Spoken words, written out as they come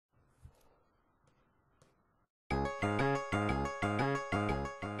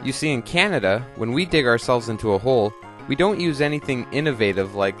You see, in Canada, when we dig ourselves into a hole, we don't use anything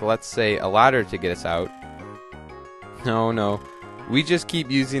innovative like, let's say, a ladder to get us out. No, we just keep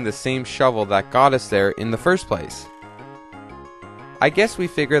using the same shovel that got us there in the first place. I guess we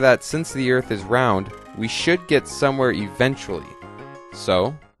figure that since the Earth is round, we should get somewhere eventually.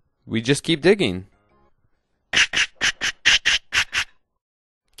 So, we just keep digging.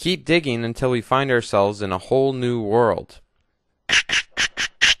 Keep digging until we find ourselves in a whole new world.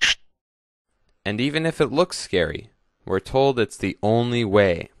 And even if it looks scary, we're told it's the only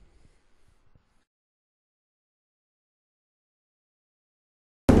way.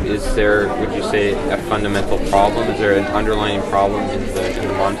 Is there, would you say, a fundamental problem? Is there an underlying problem in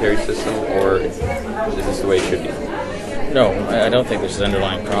the monetary system, or is this the way it should be? No, I don't think there's an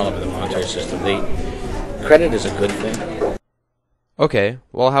underlying problem in the monetary system. The credit is a good thing. Okay,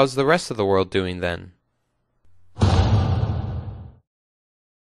 well, how's the rest of the world doing then?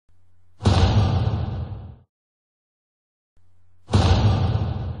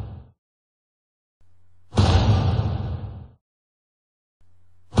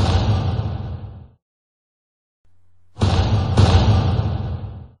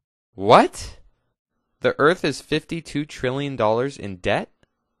 What? The Earth is $52 trillion in debt?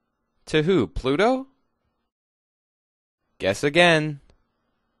 To who, Pluto? Guess again.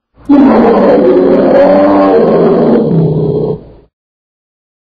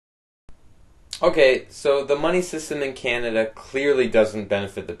 Okay, so the money system in Canada clearly doesn't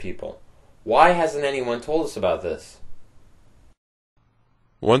benefit the people. Why hasn't anyone told us about this?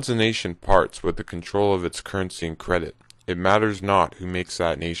 Once a nation parts with the control of its currency and credit, it matters not who makes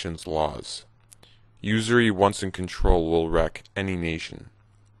that nation's laws. Usury once in control will wreck any nation.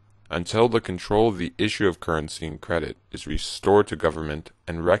 Until the control of the issue of currency and credit is restored to government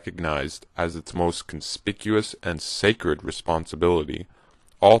and recognized as its most conspicuous and sacred responsibility,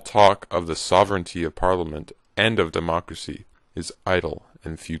 all talk of the sovereignty of Parliament and of democracy is idle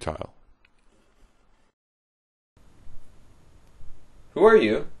and futile. Who are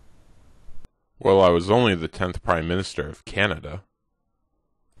you? Well, I was only the 10th Prime Minister of Canada.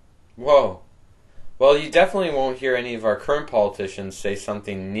 Whoa. Well, you definitely won't hear any of our current politicians say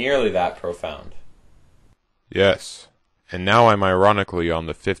something nearly that profound. Yes, and now I'm ironically on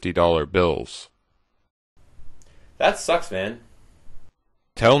the $50 bills. That sucks, man.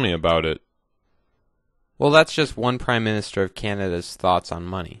 Tell me about it. Well, that's just one Prime Minister of Canada's thoughts on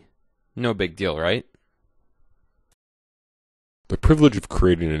money. No big deal, right? The privilege of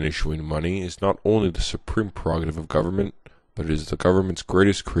creating and issuing money is not only the supreme prerogative of government, but it is the government's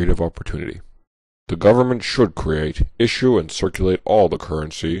greatest creative opportunity. The government should create, issue, and circulate all the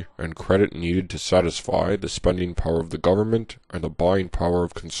currency and credit needed to satisfy the spending power of the government and the buying power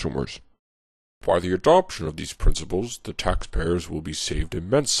of consumers. By the adoption of these principles, the taxpayers will be saved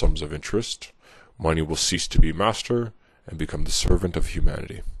immense sums of interest, money will cease to be master, and become the servant of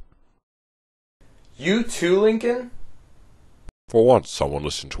humanity. You too, Lincoln? For once, someone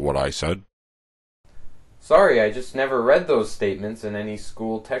listened to what I said. Sorry, I just never read those statements in any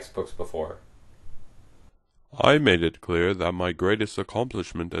school textbooks before. I made it clear that my greatest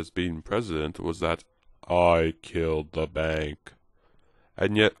accomplishment as being president was that I killed the bank.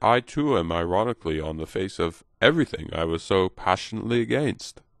 And yet I too am ironically on the face of everything I was so passionately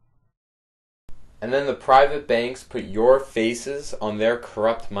against. And then the private banks put your faces on their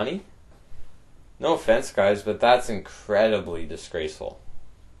corrupt money? No offense, guys, but that's incredibly disgraceful.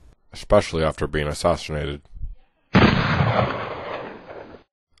 Especially after being assassinated.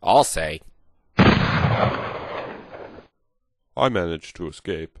 I'll say. I managed to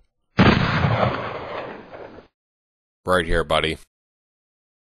escape. Right here, buddy.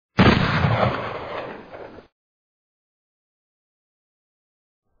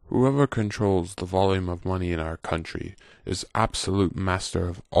 Whoever controls the volume of money in our country is absolute master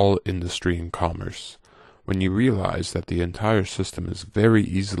of all industry and commerce. When you realize that the entire system is very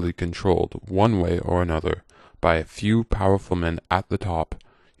easily controlled one way or another by a few powerful men at the top,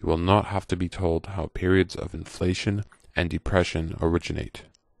 you will not have to be told how periods of inflation and depression originate.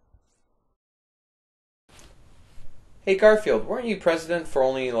 Hey Garfield, weren't you president for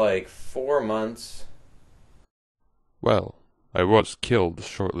only like 4 months? Well, I was killed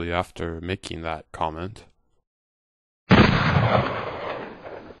shortly after making that comment.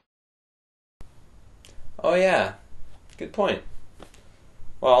 Oh yeah, good point.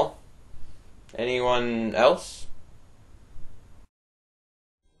 Well, anyone else?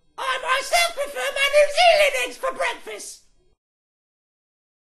 I myself prefer my New Zealand eggs for breakfast.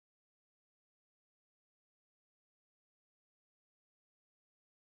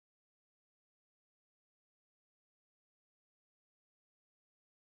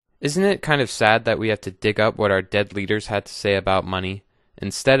 Isn't it kind of sad that we have to dig up what our dead leaders had to say about money,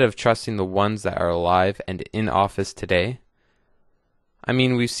 instead of trusting the ones that are alive and in office today? I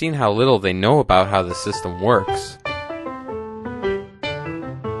mean, we've seen how little they know about how the system works.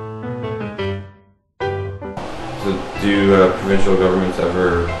 So do provincial governments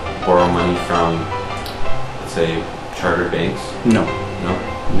ever borrow money from, let's say, chartered banks? No. No?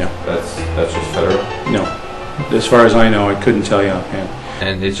 No. That's just federal? No. As far as I know, I couldn't tell you offhand.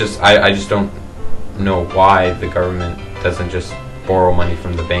 And it's just, I just don't know why the government doesn't just borrow money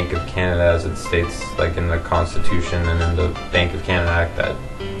from the Bank of Canada, as it states like in the Constitution and in the Bank of Canada Act that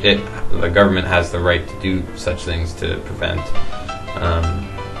the government has the right to do such things to prevent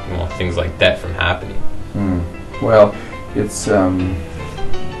things like debt from happening. Well, it's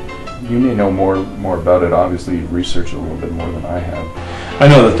you may know more about it. Obviously, you've researched it a little bit more than I have. I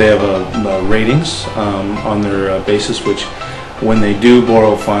know that they have ratings on their basis, which when they do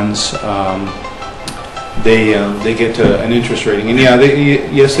borrow funds, they get an interest rating. And yeah,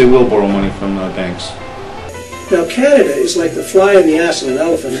 yes, they will borrow money from banks. Now, Canada is like the fly in the ass of an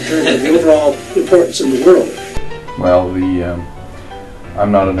elephant in terms of the overall importance in the world. Well,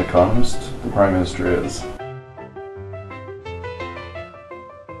 I'm not an economist. The Prime Minister is.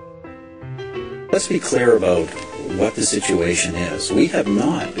 Let's be clear about what the situation is. We have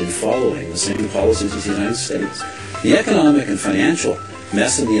not been following the same policies as the United States. The economic and financial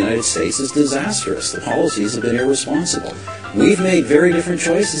mess in the United States is disastrous. The policies have been irresponsible. We've made very different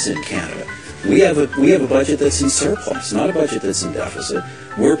choices in Canada. We have a budget that's in surplus, not a budget that's in deficit.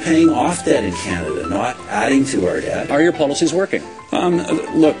 We're paying off debt in Canada, not adding to our debt. Are your policies working?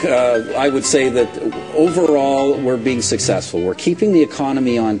 Look, I would say that overall we're being successful. We're keeping the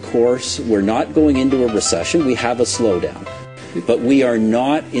economy on course. We're not going into a recession. We have a slowdown. But we are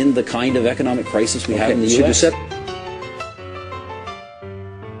not in the kind of economic crisis we have in the U.S.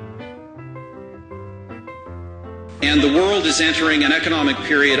 And the world is entering an economic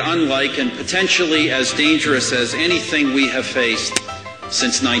period unlike and potentially as dangerous as anything we have faced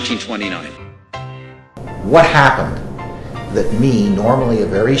since 1929. What happened that me, normally a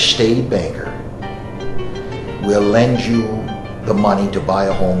very staid banker, will lend you the money to buy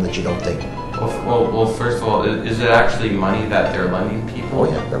a home that you don't think? Well, first of all, is it actually money that they're lending people?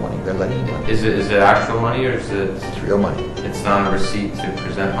 Oh yeah, they're lending you money. Is it actual money or is it? It's real money. It's not a receipt to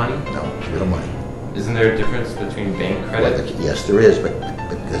present money? No, it's real money. Isn't there a difference between bank credit? Well, yes, there is, but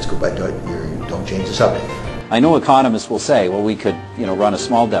let's go back to it. Don't change the subject. I know economists will say, well, we could, run a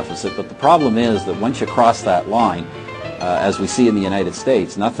small deficit, but the problem is that once you cross that line, as we see in the United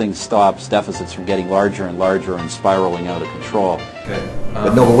States, nothing stops deficits from getting larger and larger and spiraling out of control. Okay.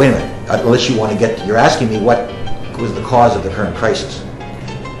 But wait a minute. Unless you want to you're asking me what was the cause of the current crisis.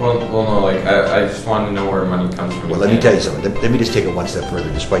 Well, no, I just want to know where money comes from. Well, let me tell you something. Let me just take it one step further,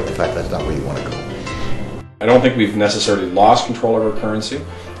 despite the fact that's not where you want to go. I don't think we've necessarily lost control of our currency,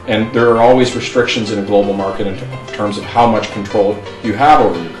 and there are always restrictions in a global market in terms of how much control you have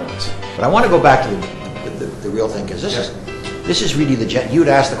over your currency. But I want to go back to the real thing, because this is really you had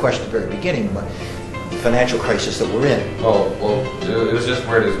asked the question at the very beginning about the financial crisis that we're in. Oh, well, it was just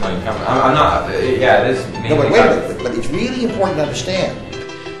where does money come from? I'm not, yeah, it is. No, but wait a minute, but it's really important to understand.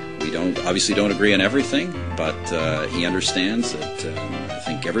 We obviously don't agree on everything, but he understands that, I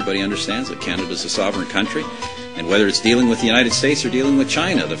think everybody understands that Canada's a sovereign country, and whether it's dealing with the United States or dealing with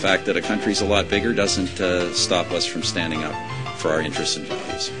China, the fact that a country's a lot bigger doesn't stop us from standing up for our interests and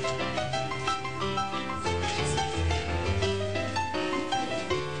values.